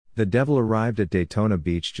The devil arrived at Daytona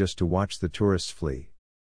Beach just to watch the tourists flee.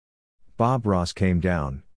 Bob Ross came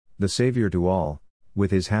down, the savior to all,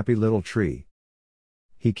 with his happy little tree.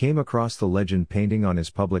 He came across the legend painting on his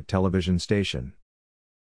public television station.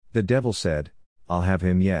 The devil said, "I'll have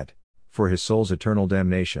him yet, for his soul's eternal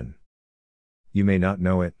damnation." You may not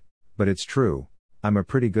know it, but it's true, I'm a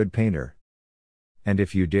pretty good painter. And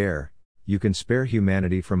if you dare, you can spare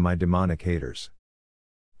humanity from my demonic haters.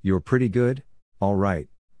 You're pretty good, all right,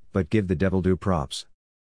 but give the devil due props.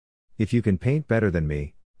 If you can paint better than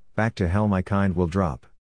me, back to hell my kind will drop.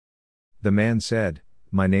 The man said,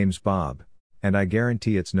 "My name's Bob, and I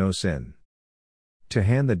guarantee it's no sin to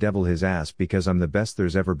hand the devil his ass because I'm the best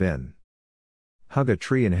there's ever been. Hug a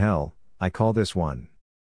tree in hell, I call this one.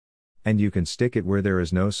 And you can stick it where there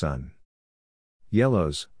is no sun.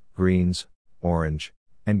 Yellows, greens, orange,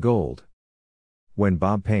 and gold. When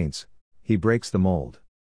Bob paints, he breaks the mold."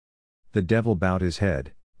 The devil bowed his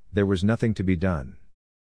head, there was nothing to be done.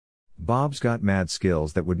 Bob's got mad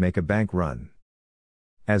skills that would make a bank run.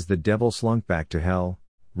 As the devil slunk back to hell,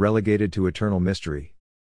 relegated to eternal mystery,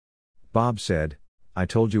 Bob said, "I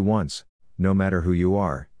told you once, no matter who you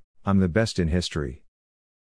are, I'm the best in history."